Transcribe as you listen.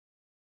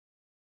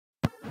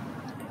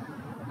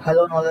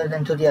Hello knowledge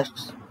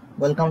enthusiasts,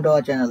 welcome to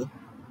our channel.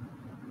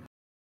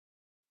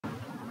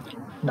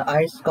 The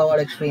ice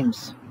covered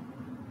extremes.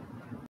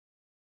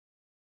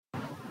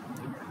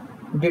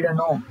 Did you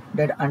know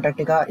that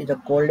Antarctica is the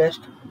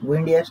coldest,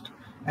 windiest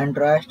and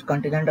driest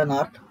continent on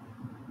Earth?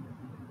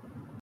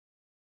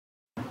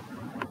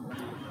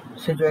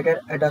 Situated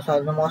at the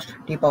southernmost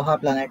tip of our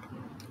planet,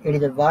 it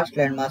is a vast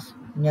landmass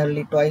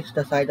nearly twice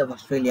the size of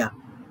Australia.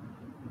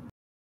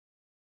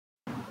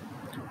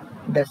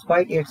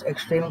 Despite its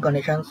extreme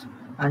conditions,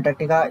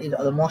 Antarctica is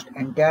almost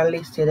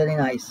entirely sealed in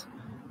ice,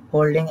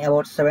 holding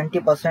about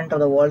 70% of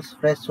the world's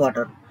fresh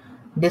water.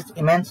 This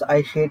immense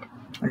ice sheet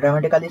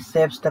dramatically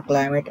shapes the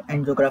climate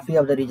and geography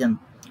of the region,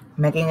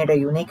 making it a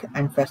unique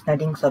and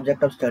fascinating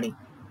subject of study.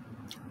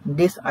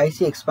 This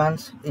icy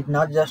expanse is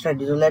not just a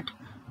desolate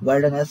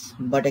wilderness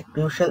but a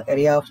crucial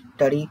area of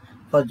study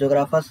for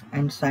geographers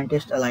and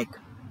scientists alike.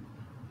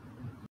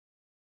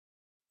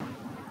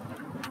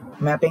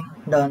 Mapping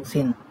the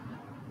unseen.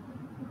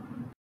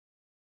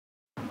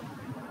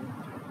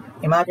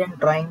 Imagine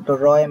trying to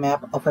draw a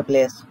map of a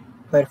place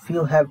where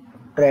few have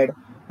tread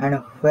and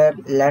where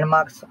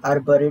landmarks are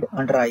buried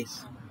under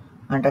ice.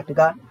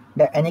 Antarctica,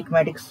 the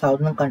enigmatic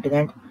southern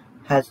continent,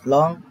 has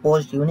long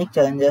posed unique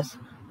challenges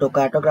to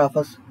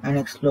cartographers and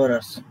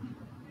explorers.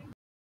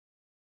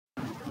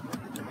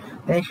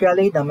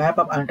 Initially, the map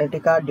of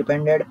Antarctica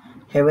depended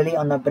heavily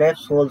on the brave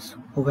souls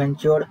who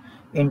ventured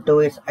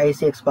into its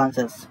icy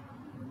expanses.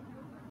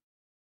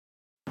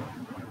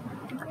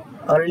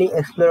 Early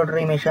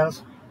exploratory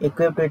missions,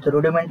 equipped with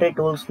rudimentary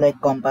tools like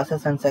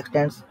compasses and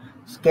sextants,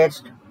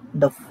 sketched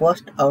the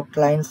first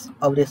outlines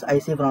of this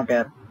icy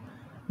frontier.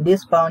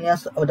 These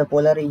pioneers of the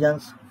polar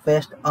regions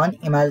faced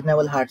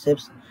unimaginable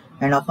hardships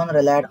and often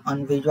relied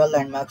on visual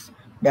landmarks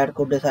that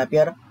could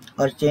disappear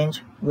or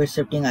change with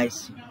shifting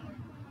ice.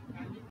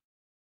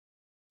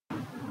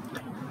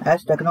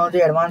 As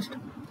technology advanced,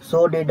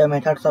 so did the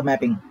methods of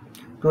mapping.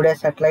 Today,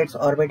 satellites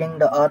orbiting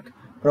the Earth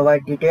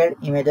provide detailed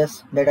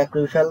images that are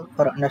crucial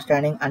for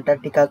understanding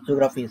Antarctica's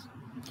geographies.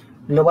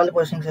 Global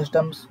positioning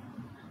systems,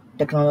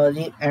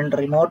 technology, and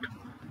remote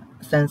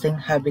sensing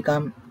have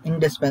become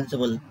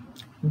indispensable.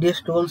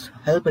 These tools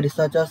help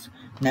researchers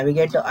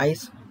navigate the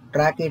ice,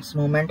 track its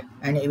movement,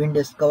 and even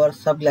discover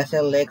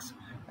subglacial lakes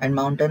and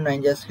mountain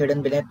ranges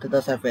hidden beneath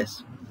the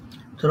surface.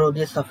 Through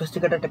these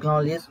sophisticated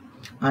technologies,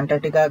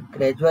 Antarctica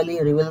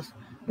gradually reveals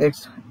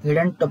its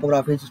hidden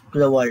topographies to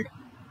the world.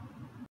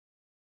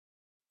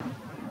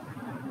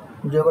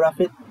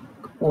 Geographic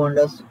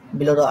wonders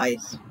below the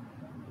ice.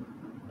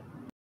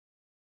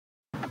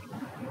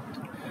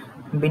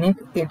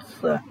 Beneath its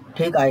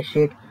thick ice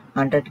sheet,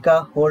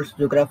 Antarctica holds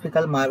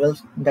geographical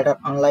marvels that are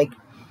unlike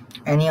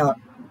any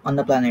on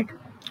the planet.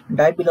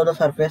 Dive below the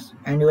surface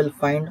and you will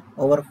find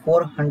over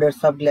 400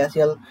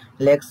 subglacial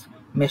lakes,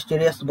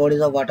 mysterious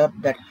bodies of water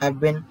that have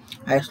been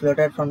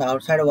isolated from the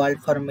outside world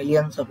for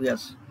millions of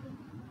years.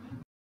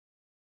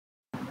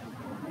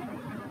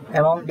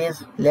 Among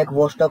these, Lake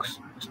Vostok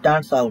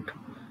stands out,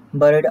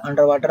 buried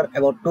underwater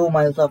about 2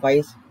 miles of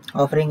ice,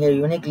 offering a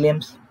unique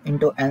glimpse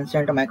into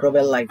ancient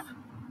microbial life.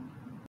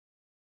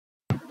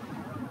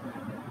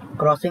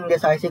 Crossing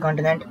this icy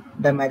continent,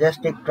 the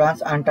majestic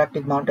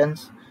Transantarctic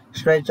Mountains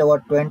stretch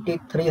over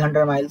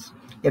 2,300 miles,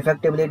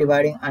 effectively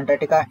dividing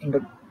Antarctica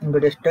into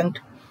distinct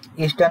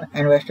eastern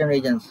and western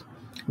regions.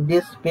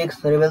 These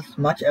peaks reveals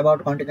much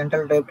about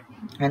continental drift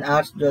and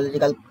Earth's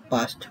geological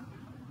past.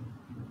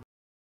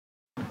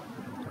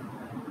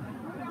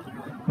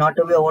 Not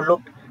to be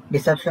overlooked,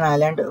 Deception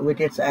Island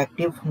with its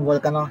active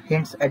volcano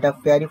hints at the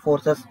fiery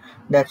forces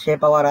that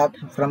shape our Earth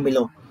from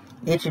below.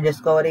 Each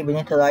discovery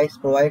beneath the ice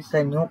provides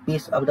a new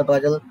piece of the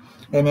puzzle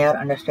in our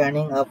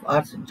understanding of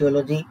Earth's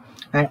geology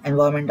and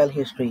environmental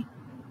history.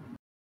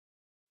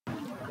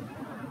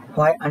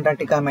 Why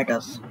Antarctica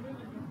matters?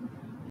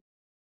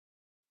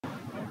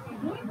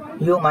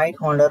 You might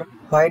wonder,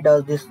 why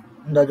does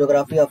the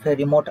geography of a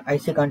remote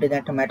icy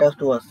continent matters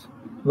to us?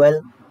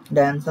 Well,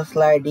 the answers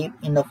lie deep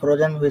in the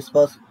frozen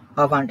whispers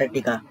of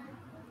Antarctica.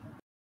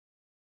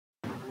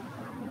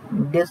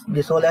 This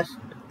desolate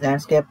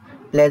landscape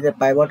plays a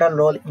pivotal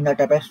role in the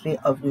tapestry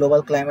of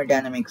global climate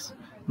dynamics.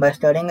 By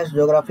studying its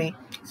geography,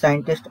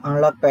 scientists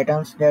unlock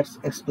patterns that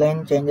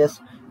explain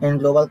changes in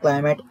global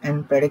climate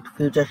and predict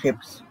future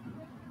shifts.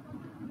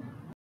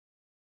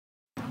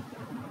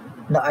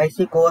 The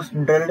icy core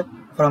drilled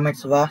from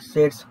its vast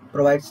sheets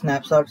provides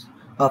snapshots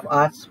of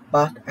Earth's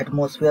past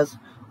atmospheres,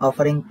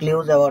 offering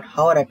clues about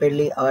how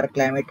rapidly our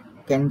climate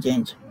can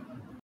change.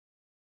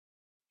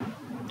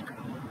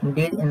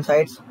 These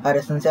insights are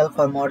essential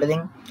for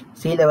modeling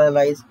sea level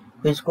rise,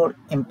 which could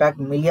impact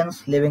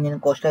millions living in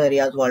coastal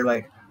areas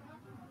worldwide.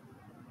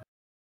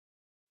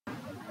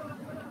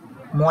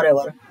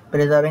 Moreover,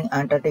 preserving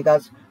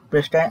Antarctica's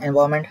pristine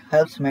environment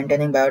helps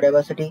maintaining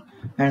biodiversity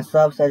and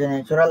serves as a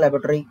natural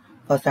laboratory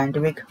for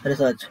scientific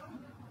research.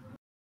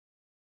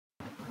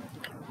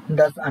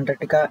 Thus,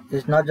 Antarctica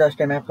is not just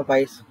a map of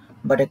ice,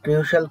 but a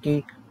crucial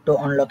key to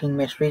unlocking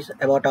mysteries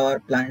about our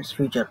planet's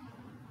future.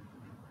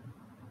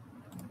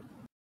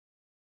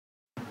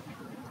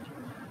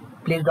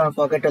 Please don't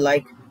forget to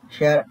like,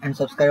 share and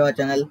subscribe our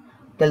channel.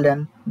 Till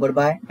then,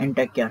 goodbye and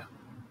take care.